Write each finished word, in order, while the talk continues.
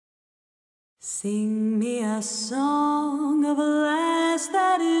Sing me a song of a lass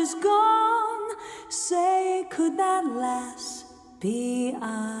that is gone. Say, could that lass be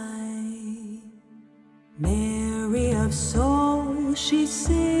I? Mary of soul, she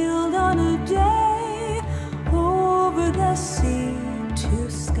sailed on a day over the sea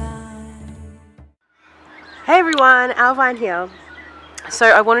to sky. Hey everyone, Owlvine here. So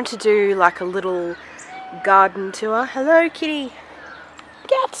I wanted to do like a little garden tour. Hello kitty.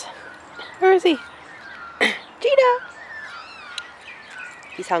 Cat. Where is he? Gina.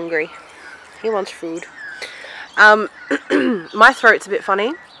 He's hungry. He wants food. My throat's a bit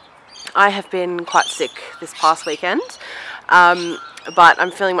funny. I have been quite sick this past weekend, but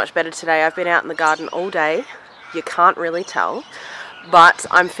I'm feeling much better today. I've been out in the garden all day. You can't really tell, but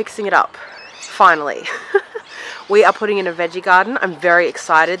I'm fixing it up, finally. We are putting in a veggie garden. I'm very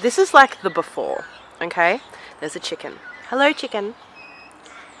excited. This is like the before, okay? There's a chicken. Hello, chicken.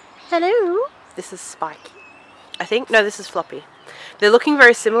 Hello. This is Spiky, I think. No, this is Floppy. They're looking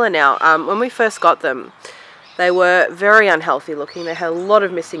very similar now. When we first got them, they were very unhealthy looking. They had a lot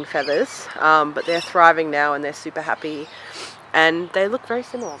of missing feathers, but they're thriving now and they're super happy. And they look very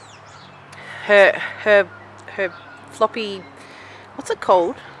similar. Her floppy, what's it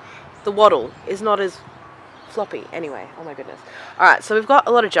called? The waddle is not as floppy. Anyway, oh my goodness. Alright, so we've got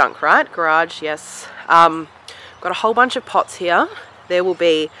a lot of junk, right? Garage, yes. Got a whole bunch of pots here. There will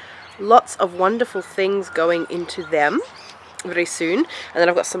be lots of wonderful things going into them very soon. And then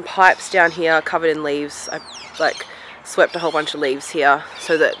I've got some pipes down here covered in leaves. I like swept a whole bunch of leaves here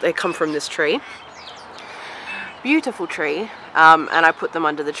so that they come from this tree. Beautiful tree. And I put them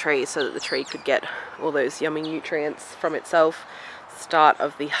under the tree so that the tree could get all those yummy nutrients from itself. Start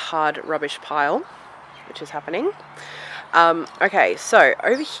of the hard rubbish pile, which is happening. Okay, so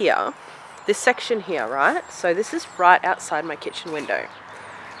over here, this section here, right? So this is right outside my kitchen window.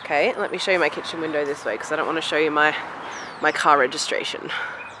 Okay, let me show you my kitchen window this way because I don't want to show you my car registration.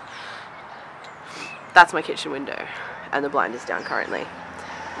 That's my kitchen window and the blind is down currently.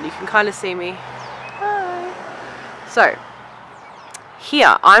 And you can kind of see me. Hi. So,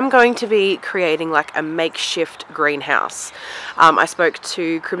 here I'm going to be creating like a makeshift greenhouse. I spoke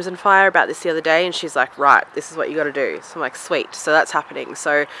to Crimson Fire about this the other day and she's like, right, this is what you got to do. So I'm like, sweet. So that's happening.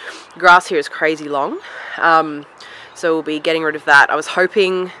 So grass here is crazy long. So we'll be getting rid of that. I was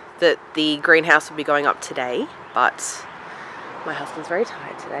hoping that the greenhouse would be going up today, but my husband's very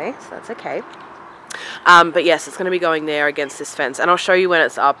tired today, so that's okay. But yes, it's going to be going there against this fence, and I'll show you when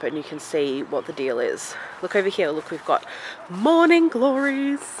it's up and you can see what the deal is. Look over here, look, we've got morning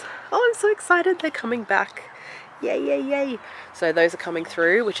glories. Oh, I'm so excited, they're coming back. Yay, yay, yay. So those are coming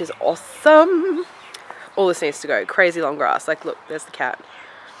through, which is awesome. All this needs to go. Crazy long grass. Like, look, there's the cat.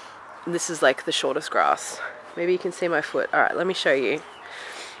 And this is like the shortest grass. Maybe you can see my foot. Alright, let me show you.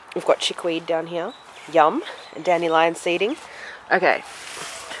 We've got chickweed down here. Yum. And dandelion seeding. Okay.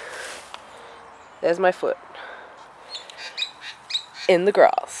 There's my foot. In the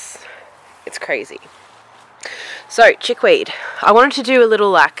grass. It's crazy. So, chickweed. I wanted to do a little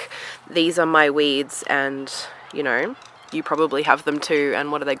like, these are my weeds and, you know, you probably have them too.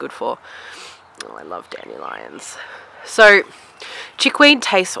 And what are they good for? Oh, I love dandelions. So, chickweed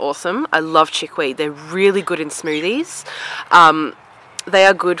tastes awesome. I love chickweed. They're really good in smoothies. They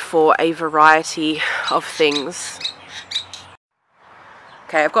are good for a variety of things.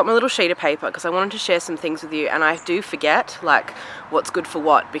 Okay, I've got my little sheet of paper because I wanted to share some things with you, and I do forget like what's good for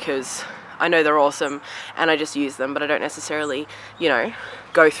what because I know they're awesome and I just use them, but I don't necessarily, you know,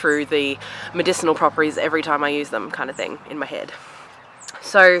 go through the medicinal properties every time I use them kind of thing in my head.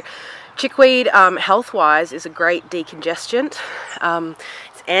 So chickweed, health-wise, is a great decongestant.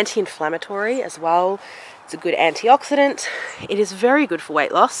 It's anti-inflammatory as well. It's a good antioxidant. It is very good for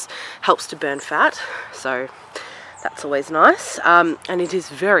weight loss. Helps to burn fat, so that's always nice. And it is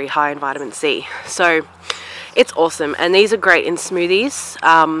very high in vitamin C. So it's awesome. And these are great in smoothies.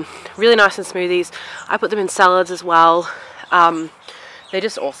 Really nice in smoothies. I put them in salads as well. They're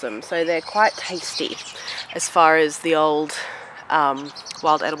just awesome. So they're quite tasty as far as the old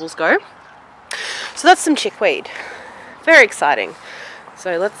wild edibles go. So that's some chickweed. Very exciting.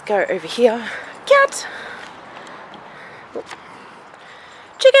 So let's go over here. Cat!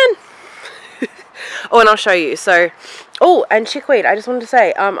 Chicken! Oh, and I'll show you. So, oh, and chickweed, I just wanted to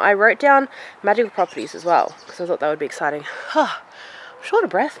say, I wrote down magical properties as well, because I thought that would be exciting. I'm short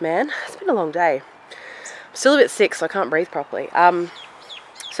of breath, man. It's been a long day. I'm still a bit sick, so I can't breathe properly.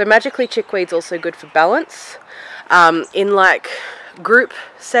 So magically, chickweed's also good for balance. In like group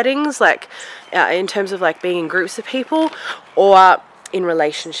settings, like in terms of like being in groups of people, or in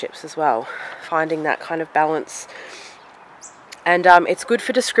relationships as well. Finding that kind of balance And it's good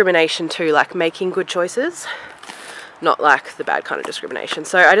for discrimination too, like making good choices, not like the bad kind of discrimination.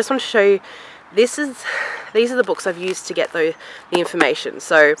 So I just want to show you, these are the books I've used to get the information.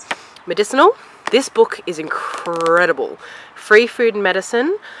 So medicinal, this book is incredible. Free Food and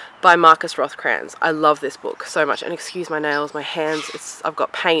Medicine by Markus Rothkranz. I love this book so much. And excuse my nails, my hands, I've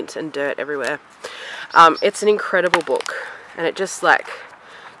got paint and dirt everywhere. It's an incredible book, and it just like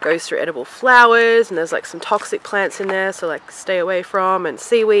goes through edible flowers, and there's like some toxic plants in there, so like stay away from, and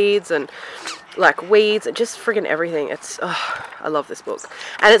seaweeds and like weeds and just friggin' everything. It's I love this book,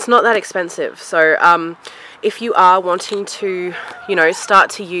 and it's not that expensive. So if you are wanting to, you know, start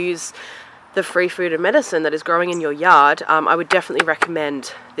to use the free food and medicine that is growing in your yard, I would definitely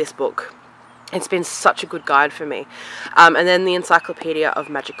recommend this book. It's been such a good guide for me. And then the Encyclopedia of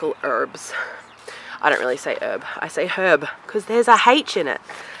Magical Herbs. I don't really say herb, I say herb, because there's a H in it.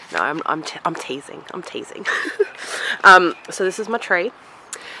 No, I'm teasing, I'm teasing. So this is my tree.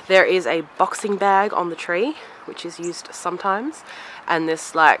 There is a boxing bag on the tree, which is used sometimes, and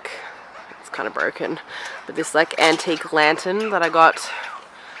this like, it's kind of broken, but this like antique lantern that I got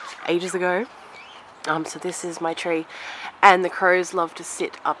ages ago. So this is my tree, and the crows love to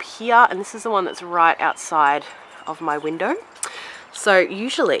sit up here, and this is the one that's right outside of my window. So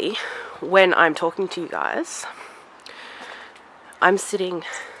usually when I'm talking to you guys, I'm sitting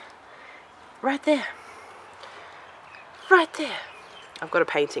right there, right there. I've got a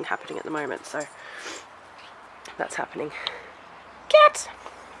painting happening at the moment, so that's happening. Cat!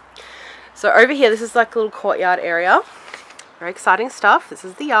 So over here, this is like a little courtyard area. Very exciting stuff. This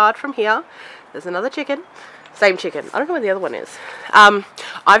is the yard from here. There's another chicken. Same chicken. I don't know where the other one is.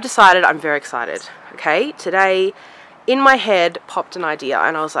 I've decided, I'm very excited. Okay, today in my head popped an idea,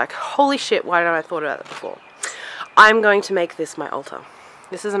 and I was like, holy shit, why didn't I thought about that before? I'm going to make this my altar.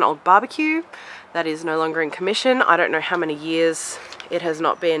 This is an old barbecue that is no longer in commission. I don't know how many years it has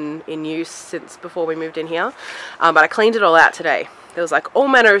not been in use since before we moved in here, but I cleaned it all out today. There was like all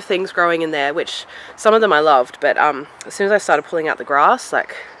manner of things growing in there, which some of them I loved, but as soon as I started pulling out the grass,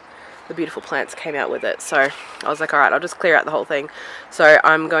 like the beautiful plants came out with it. So I was like, all right, I'll just clear out the whole thing. So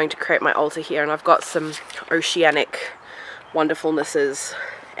I'm going to create my altar here, and I've got some oceanic wonderfulnesses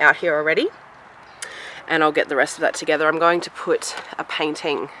out here already, and I'll get the rest of that together. I'm going to put a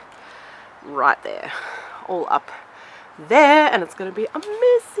painting right there, all up there, and it's going to be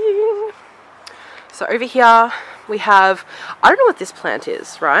amazing. So over here we have, I don't know what this plant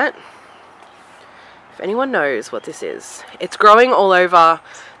is, right? If anyone knows what this is, it's growing all over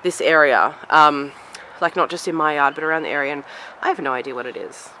this area, like not just in my yard but around the area, and I have no idea what it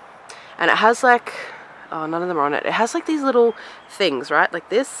is. And it has like, oh, none of them are on it. It has like these little things, right? Like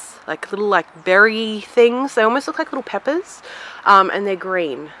this, like little like berry things. They almost look like little peppers, and they're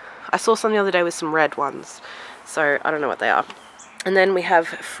green. I saw some the other day with some red ones, so I don't know what they are. And then we have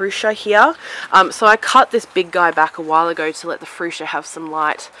fuchsia here. So I cut this big guy back a while ago to let the fuchsia have some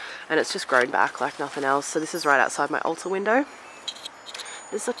light, and it's just grown back like nothing else. So this is right outside my altar window.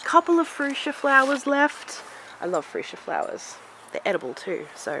 There's a couple of fuchsia flowers left. I love fuchsia flowers. They're edible too,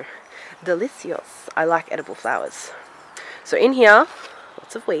 so delicious. I like edible flowers. So in here,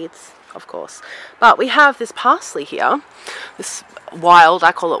 lots of weeds, of course. But we have this parsley here. This wild,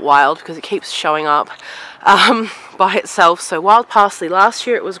 I call it wild because it keeps showing up by itself. So wild parsley, last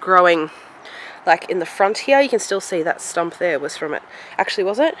year it was growing like in the front here. You can still see that stump there was from it. Actually,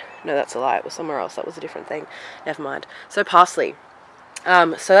 was it? No, that's a lie. It was somewhere else. That was a different thing. Never mind. So parsley.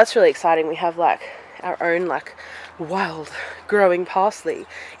 So that's really exciting. We have like our own like wild growing parsley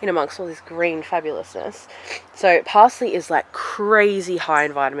in amongst all this green fabulousness. So parsley is like crazy high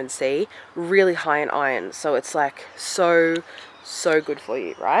in vitamin C, really high in iron. So it's like so good for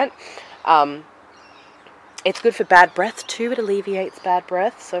you, right? It's good for bad breath too. It alleviates bad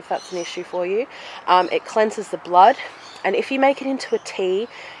breath, so if that's an issue for you. It cleanses the blood, and if you make it into a tea,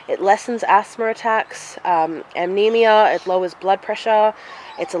 it lessens asthma attacks, anemia, it lowers blood pressure.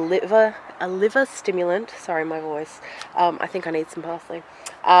 It's a liver stimulant. Sorry, my voice. I think I need some parsley.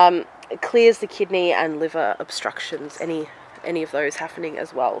 It clears the kidney and liver obstructions, any of those happening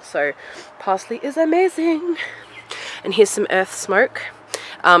as well. So parsley is amazing. And here's some earth smoke.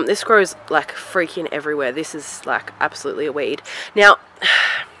 This grows like freaking everywhere. This is like absolutely a weed. Now,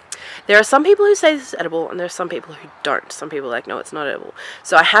 there are some people who say this is edible, and there are some people who don't. Some people are like, no, it's not edible.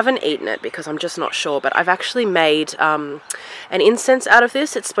 So I haven't eaten it because I'm just not sure, but I've actually made an incense out of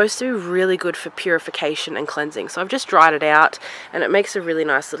this. It's supposed to be really good for purification and cleansing. So I've just dried it out, and it makes a really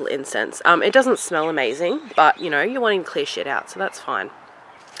nice little incense. It doesn't smell amazing, but you know, you're wanting to clear shit out, so that's fine.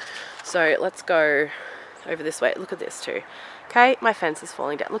 So let's go over this way. Look at this too. Okay, my fence is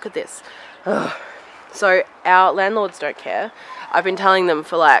falling down. Look at this. Ugh. So our landlords don't care. I've been telling them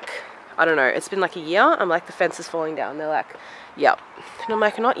for like, I don't know, it's been like a year. I'm like, the fence is falling down. They're like, yep. And I'm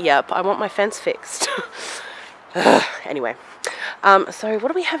like, not yep, I want my fence fixed. Anyway, so what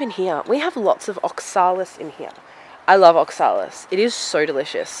do we have in here? We have lots of oxalis in here. I love oxalis. It is so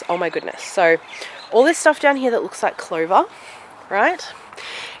delicious. Oh my goodness. So all this stuff down here that looks like clover, right?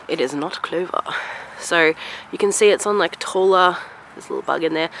 It is not clover. So you can see it's on like taller, there's a little bug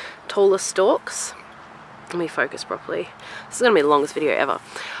in there, taller stalks. Let me focus properly. This is going to be the longest video ever.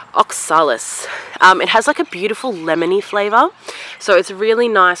 Oxalis. It has like a beautiful lemony flavour. So it's really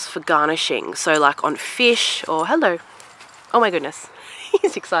nice for garnishing. So like on fish or, hello. Oh my goodness.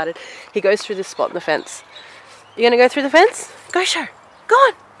 He's excited. He goes through this spot in the fence. You going to go through the fence? Go, show. Go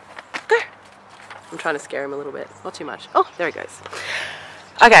on. Go. I'm trying to scare him a little bit. Not too much. Oh, there he goes.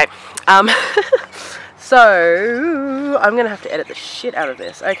 Okay. So I'm going to have to edit the shit out of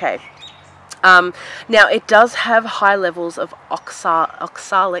this. Okay. Now it does have high levels of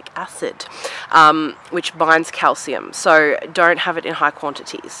oxalic acid, which binds calcium, so don't have it in high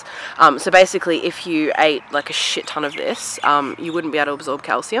quantities. So basically if you ate like a shit ton of this, you wouldn't be able to absorb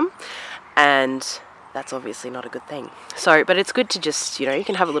calcium, and that's obviously not a good thing. So, but it's good to just, you know, you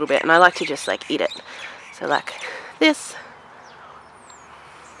can have a little bit, and I like to just like eat it. So like this.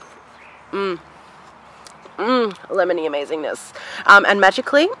 Lemony amazingness. And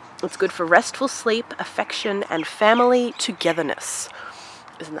magically, it's good for restful sleep, affection, and family togetherness.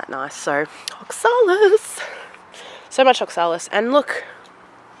 Isn't that nice? So, oxalis. So much oxalis. And look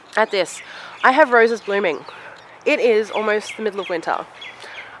at this. I have roses blooming. It is almost the middle of winter.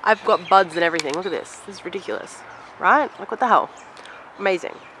 I've got buds and everything. Look at this. This is ridiculous. Right? Like, what the hell?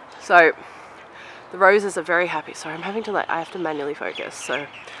 Amazing. So, the roses are very happy. Sorry, I'm having to I have to manually focus. So,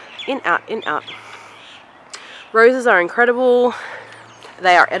 in, out, in, out. Roses are incredible.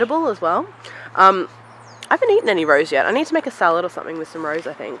 They are edible as well. I haven't eaten any rose yet. I need to make a salad or something with some rose,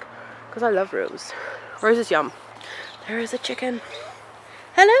 I think, because I love rose. Rose is yum. There is a chicken.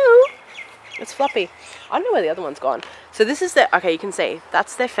 Hello. It's Floppy. I don't know where the other one's gone. So this is their, okay, you can see,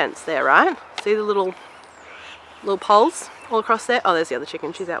 that's their fence there, right? See the little poles all across there? Oh, there's the other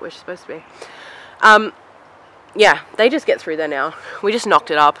chicken. She's out where she's supposed to be. Yeah, they just get through there now. We just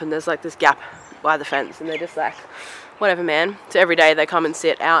knocked it up, and there's like this gap by the fence, and they're just like, whatever, man. So every day they come and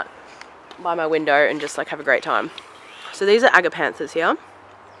sit out by my window and just like have a great time. So these are agapanthus here,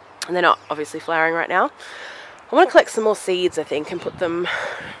 and they're not obviously flowering right now. I want to collect some more seeds, I think, and put them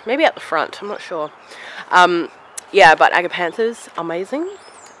maybe at the front. I'm not sure. Yeah, but agapanthus, amazing.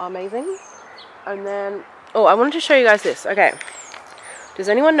 And then, oh, I wanted to show you guys this. Okay, does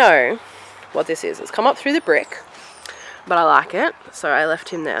anyone know what this is? It's come up through the brick, but I like it, so I left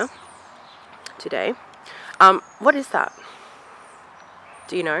him there today. What is that?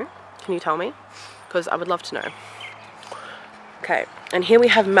 Do you know? Can you tell me? Because I would love to know. Okay, and here we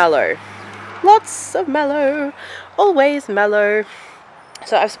have mallow. Lots of mallow. Always mallow.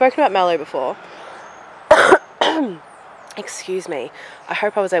 So I've spoken about mallow before. Excuse me. I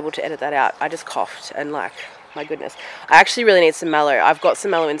hope I was able to edit that out. I just coughed and like, my goodness. I actually really need some mallow. I've got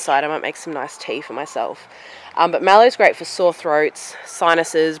some mallow inside. I might make some nice tea for myself. But mallow is great for sore throats,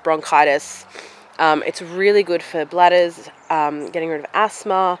 sinuses, bronchitis. It's really good for bladders, getting rid of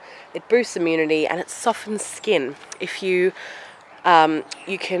asthma. It boosts immunity, and it softens skin. If you,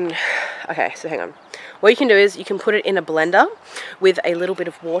 you can, okay, so hang on. What you can do is you can put it in a blender with a little bit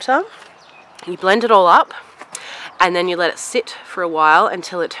of water. You blend it all up, and then you let it sit for a while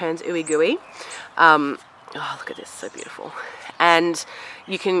until it turns ooey gooey. Oh, look at this, so beautiful. And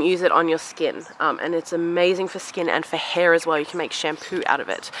you can use it on your skin, and it's amazing for skin and for hair as well. You can make shampoo out of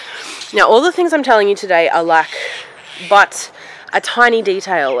it. Now, all the things I'm telling you today are like but a tiny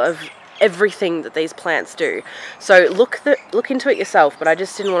detail of everything that these plants do. So look into it yourself, but I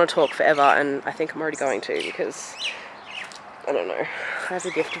just didn't want to talk forever, and I think I'm already going to, because I don't know, I have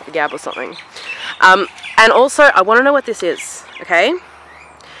a gift of the gab or something. And also I want to know what this is, okay?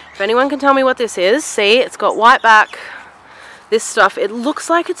 If anyone can tell me what this is, see, it's got white back. This stuff, it looks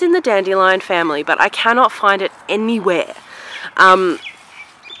like it's in the dandelion family, but I cannot find it anywhere.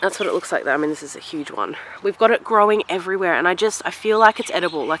 That's what it looks like though. I mean, this is a huge one. We've got it growing everywhere, and I feel like it's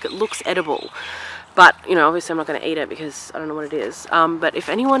edible, like it looks edible. But, you know, obviously I'm not going to eat it because I don't know what it is. But if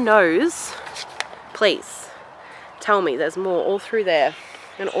anyone knows, please tell me. There's more all through there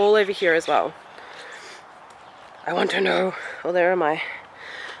and all over here as well. I want to know. Oh, there are my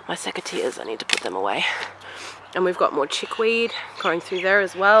secateurs. I need to put them away. And we've got more chickweed going through there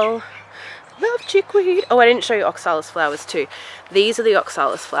as well. Love chickweed. Oh, I didn't show you oxalis flowers too. These are the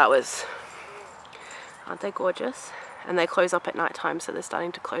oxalis flowers. Aren't they gorgeous? And they close up at night time, so they're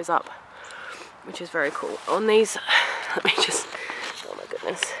starting to close up. which is very cool. On these, let me just, oh my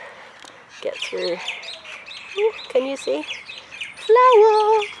goodness, get through. Ooh, can you see?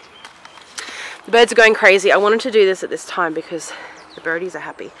 Flower! The birds are going crazy. I wanted to do this at this time because the birdies are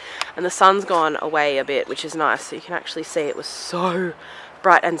happy. And the sun's gone away a bit, which is nice. So you can actually see it was so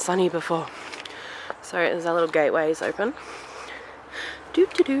bright and sunny before. So there's our little gateways open.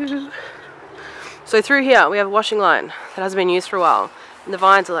 Doo-doo-doo. So through here we have a washing line that hasn't been used for a while. And the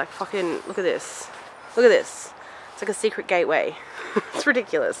vines are like fucking, look at this. Look at this. It's like a secret gateway. It's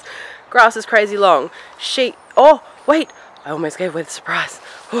ridiculous. Grass is crazy long. Sheep, oh, wait. I almost gave away the surprise.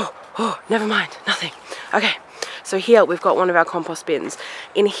 Oh, never mind, nothing. Okay, so here we've got one of our compost bins.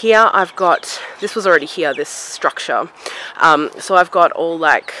 In here I've got, this was already here, this structure. So I've got all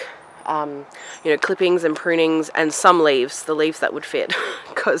like, you know, clippings and prunings and some leaves, the leaves that would fit,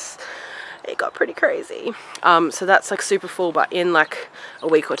 because it got pretty crazy. So that's like super full, but in like a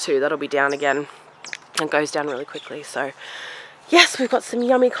week or two that'll be down again and goes down really quickly. So yes, we've got some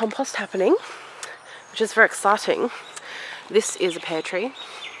yummy compost happening, which is very exciting. This is a pear tree.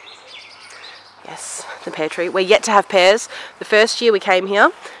 Yes, the pear tree. We're yet to have pears. The first year we came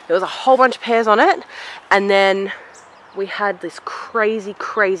here, there was a whole bunch of pears on it, and then we had this crazy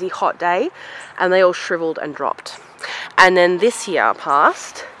hot day and they all shriveled and dropped. And then this year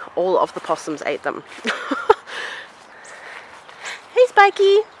passed, all of the possums ate them. Hey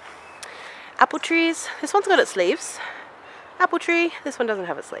Spiky! Apple trees. This one's got its leaves. Apple tree. This one doesn't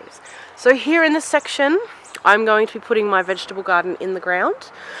have its leaves. So here in this section I'm going to be putting my vegetable garden in the ground.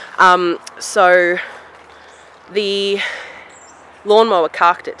 So the lawnmower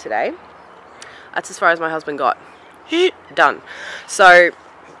carked it today. That's as far as my husband got. Done. So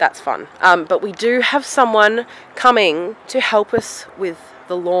that's fun. But we do have someone coming to help us with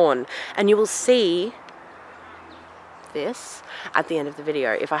the lawn, and you will see this at the end of the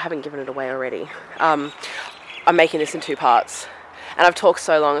video if I haven't given it away already. I'm making this in 2 parts. And I've talked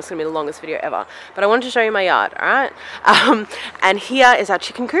so long, it's going to be the longest video ever. But I wanted to show you my yard, alright? And here is our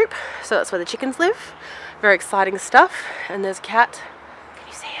chicken coop. So that's where the chickens live. Very exciting stuff. And there's a cat. Can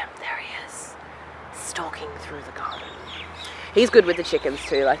you see him? There he is. Stalking through the garden. He's good with the chickens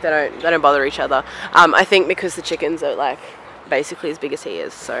too. Like they don't bother each other. I think because the chickens are like basically as big as he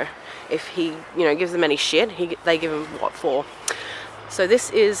is. So if he, you know, gives them any shit, they give him what for. So this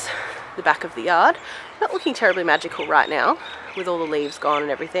is the back of the yard. Not looking terribly magical right now with all the leaves gone and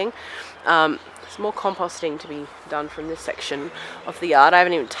everything. There's more composting to be done from this section of the yard. I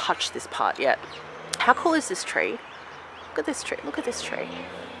haven't even touched this part yet. How cool is this tree? Look at this tree. Look at this tree.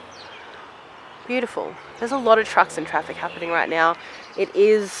 Beautiful. There's a lot of trucks and traffic happening right now. It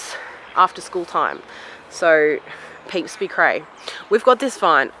is after school time, so peeps be cray. We've got this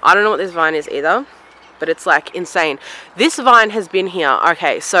vine. I don't know what this vine is either, but it's like insane. This vine has been here.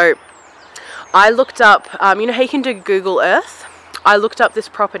 Okay, so I looked up, you know how you can do Google Earth? I looked up this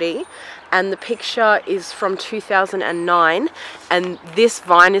property and the picture is from 2009 and this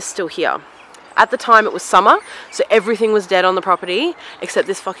vine is still here. At the time it was summer, so everything was dead on the property except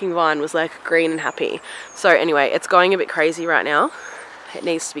this fucking vine was like green and happy. So anyway, it's going a bit crazy right now. It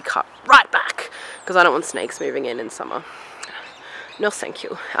needs to be cut right back because I don't want snakes moving in summer. No thank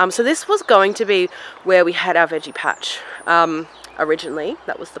you. So this was going to be where we had our veggie patch. Originally,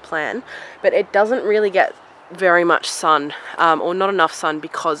 that was the plan, but it doesn't really get very much sun or not enough sun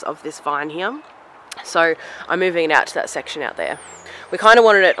because of this vine here. So I'm moving it out to that section out there. We kind of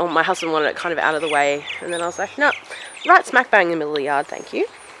wanted it, or my husband wanted it kind of out of the way, and then I was like, no, right smack bang in the middle of the yard, thank you.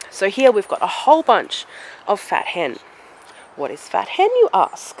 So here we've got a whole bunch of fat hen. What is fat hen, you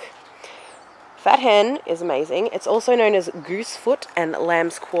ask? Fat hen is amazing. It's also known as goosefoot and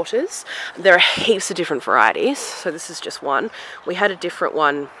lamb's quarters. There are heaps of different varieties, so this is just one. We had a different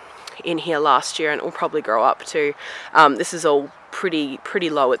one in here last year and it will probably grow up too. This is all pretty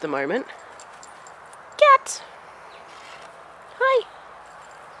low at the moment. Cat! Hi!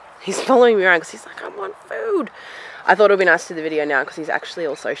 He's following me around because he's like, I want food. I thought it would be nice to do the video now because he's actually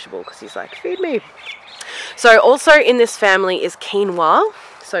all sociable because he's like, feed me. So also in this family is quinoa.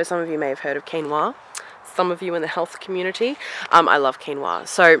 So some of you may have heard of quinoa. Some of you in the health community. I love quinoa.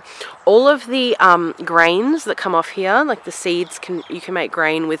 So all of the grains that come off here, like the seeds, you can make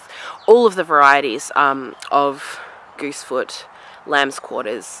grain with all of the varieties of goosefoot, lamb's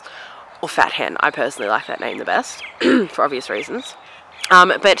quarters, or fat hen. I personally like that name the best for obvious reasons.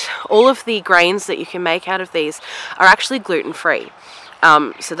 But all of the grains that you can make out of these are actually gluten-free.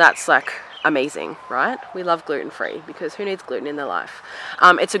 So that's like amazing, right? We love gluten-free because who needs gluten in their life?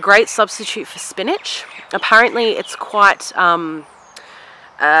 It's a great substitute for spinach. Apparently it's quite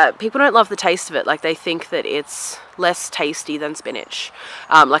people don't love the taste of it. Like, they think that it's less tasty than spinach.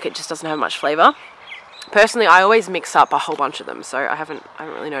 Like, it just doesn't have much flavour. Personally, I always mix up a whole bunch of them, so I haven't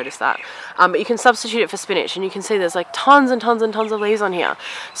really noticed that. But you can substitute it for spinach, and you can see there's like tons and tons and tons of leaves on here.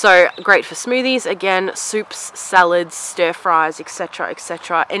 So great for smoothies, again, soups, salads, stir fries, etc,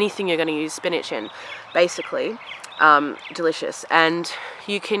 etc. Anything you're going to use spinach in, basically. Delicious. And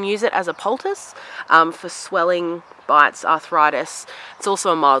you can use it as a poultice for swelling, bites, arthritis. It's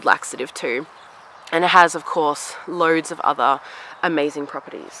also a mild laxative too. And it has, of course, loads of other amazing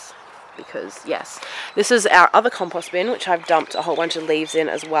properties. Because yes, this is our other compost bin, which I've dumped a whole bunch of leaves in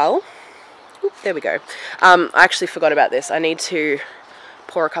as well. Oop, there we go. I actually forgot about this. I need to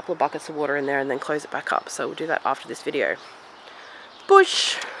pour a couple of buckets of water in there and then close it back up. So we'll do that after this video.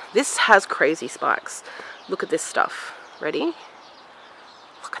 Bush. This has crazy spikes. Look at this stuff. Ready?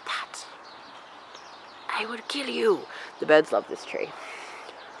 Look at that. I would kill you. The birds love this tree.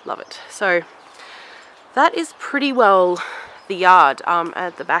 Love it. So that is pretty well the yard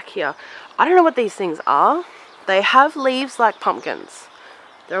at the back here. I don't know what these things are. They have leaves like pumpkins.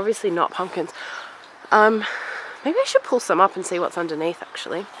 They're obviously not pumpkins. Maybe I should pull some up and see what's underneath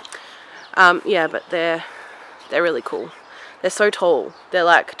actually. Yeah, but they're really cool. They're so tall. They're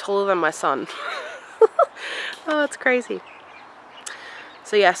like taller than my son. Oh, it's crazy.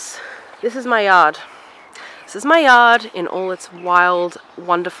 So yes, this is my yard. This is my yard in all its wild,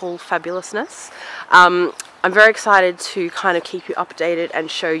 wonderful fabulousness. I'm very excited to kind of keep you updated and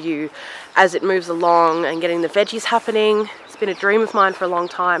show you as it moves along and getting the veggies happening. It's been a dream of mine for a long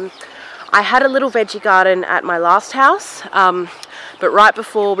time. I had a little veggie garden at my last house, but right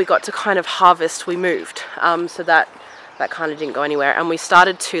before we got to kind of harvest, we moved. So that kind of didn't go anywhere, and we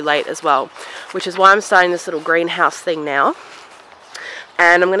started too late as well, which is why I'm starting this little greenhouse thing now.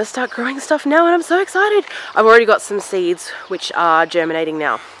 And I'm going to start growing stuff now, and I'm so excited. I've already got some seeds which are germinating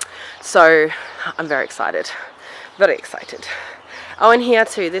now. So I'm very excited. Very excited. Oh, and here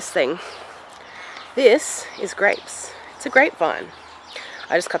too, this thing. This is grapes. It's a grapevine.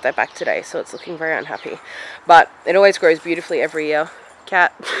 I just cut that back today, so it's looking very unhappy. But it always grows beautifully every year.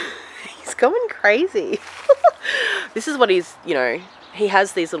 Cat. He's going crazy. This is what he's, you know, he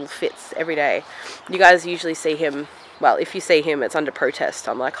has these little fits every day. You guys usually see him, well, if you see him, it's under protest.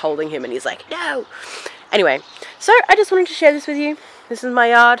 I'm like holding him and he's like, no. Anyway, so I just wanted to share this with you. This is my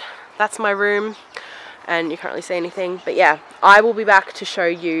yard. That's my room. And you can't really see anything. But yeah, I will be back to show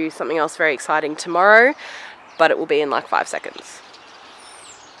you something else very exciting tomorrow. But it will be in like 5 seconds.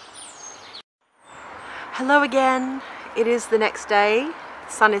 Hello again. It is the next day.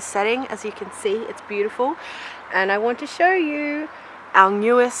 The sun is setting, as you can see. It's beautiful. And I want to show you our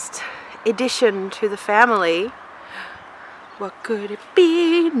newest addition to the family. What could it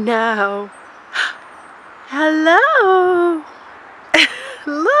be now? Hello!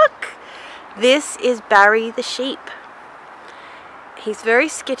 Look! This is Barry the sheep. He's very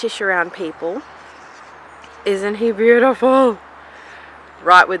skittish around people. Isn't he beautiful?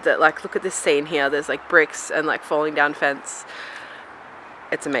 Right with the, like, look at this scene here. There's like bricks and like falling down fence.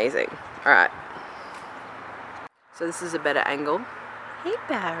 It's amazing. Alright. So this is a better angle. Hey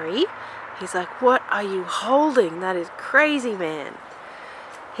Barry. He's like, what are you holding? That is crazy, man.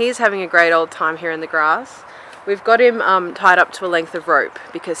 He's having a great old time here in the grass. We've got him tied up to a length of rope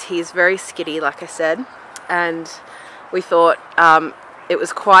because he's very skitty, like I said. And we thought it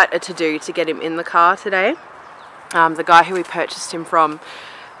was quite a to-do to get him in the car today. The guy who we purchased him from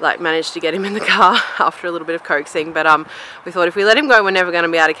like managed to get him in the car after a little bit of coaxing, but we thought if we let him go, we're never going to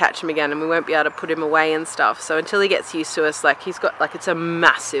be able to catch him again, and we won't be able to put him away and stuff. So until he gets used to us, like he's got like, it's a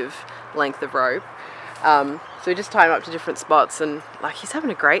massive length of rope, so we just tie him up to different spots, and like he's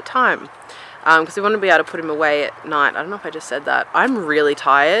having a great time because we want to be able to put him away at night. I don't know if I just said that. I'm really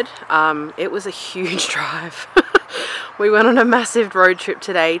tired. It was a huge drive. We went on a massive road trip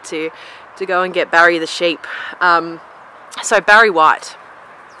today to go and get Barry the sheep. So Barry White,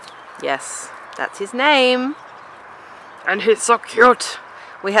 yes, that's his name, and he's so cute.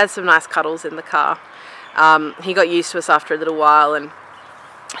 We had some nice cuddles in the car. He got used to us after a little while, and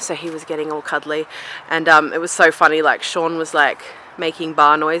so he was getting all cuddly, and it was so funny. Like Sean was like making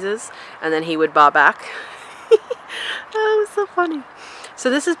bar noises, and then he would bar back. Oh, it was so funny.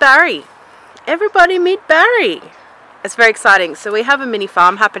 So this is Barry. Everybody meet Barry. It's very exciting. So we have a mini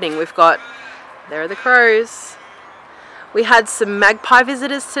farm happening. We've got, there are the crows. We had some magpie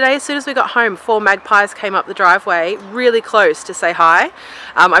visitors today. As soon as we got home, 4 magpies came up the driveway really close to say hi.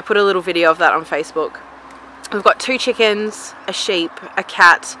 I put a little video of that on Facebook. We've got 2 chickens, a sheep, a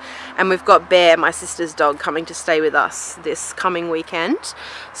cat, and we've got Bear, my sister's dog, coming to stay with us this coming weekend.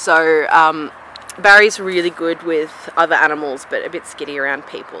 So Barry's really good with other animals, but a bit skitty around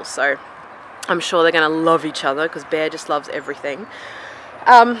people. So I'm sure they're going to love each other because Bear just loves everything.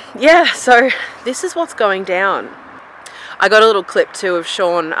 Yeah, so this is what's going down. I got a little clip too of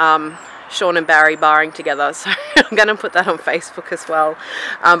Sean and Barry barring together, so I'm going to put that on Facebook as well.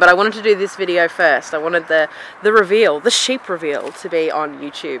 But I wanted to do this video first. I wanted the reveal, the sheep reveal, to be on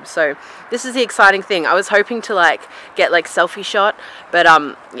YouTube. So this is the exciting thing. I was hoping to like get like selfie shot, but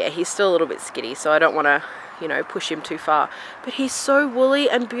yeah, he's still a little bit skitty, so I don't want to, you know, push him too far. But he's so woolly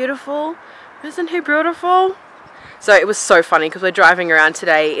and beautiful. Isn't he beautiful? So it was so funny because we're driving around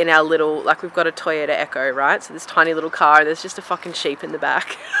today in our little, like, we've got a Toyota Echo, right? So this tiny little car, and there's just a fucking sheep in the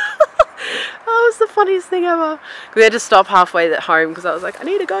back. Oh, it was the funniest thing ever. We had to stop halfway at home because I was like, I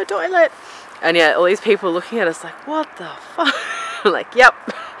need to go to the toilet. And yeah, all these people looking at us like, what the fuck? I'm like, yep.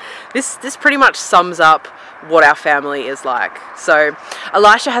 This pretty much sums up what our family is like. So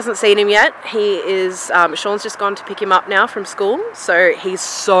Elisha hasn't seen him yet. He is, Sean's just gone to pick him up now from school. So he's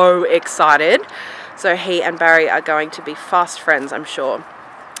so excited. So he and Barry are going to be fast friends, I'm sure.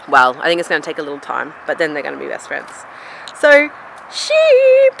 Well, I think it's going to take a little time, but then they're going to be best friends. So,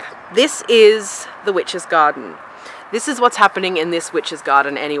 sheep! This is the witch's garden. This is what's happening in this witch's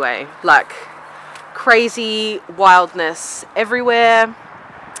garden anyway. Like, crazy wildness everywhere.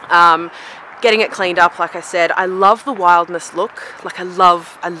 Getting it cleaned up, like I said. I love the wildness look. Like, I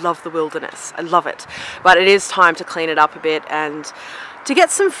love the wilderness. I love it. But it is time to clean it up a bit and to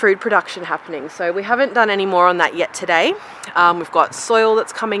get some food production happening. So we haven't done any more on that yet today. We've got soil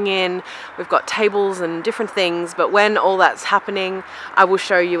that's coming in, we've got tables and different things, but when all that's happening, I will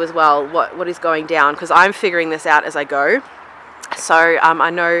show you as well what is going down, because I'm figuring this out as I go. So I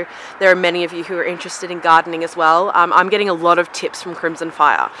know there are many of you who are interested in gardening as well. I'm getting a lot of tips from Crimson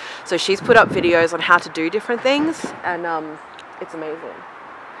Fire. So she's put up videos on how to do different things, and it's amazing.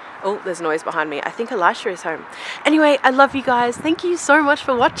 Oh, there's noise behind me. I think Elisha is home. Anyway, I love you guys. Thank you so much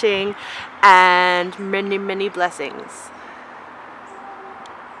for watching, and many, many blessings.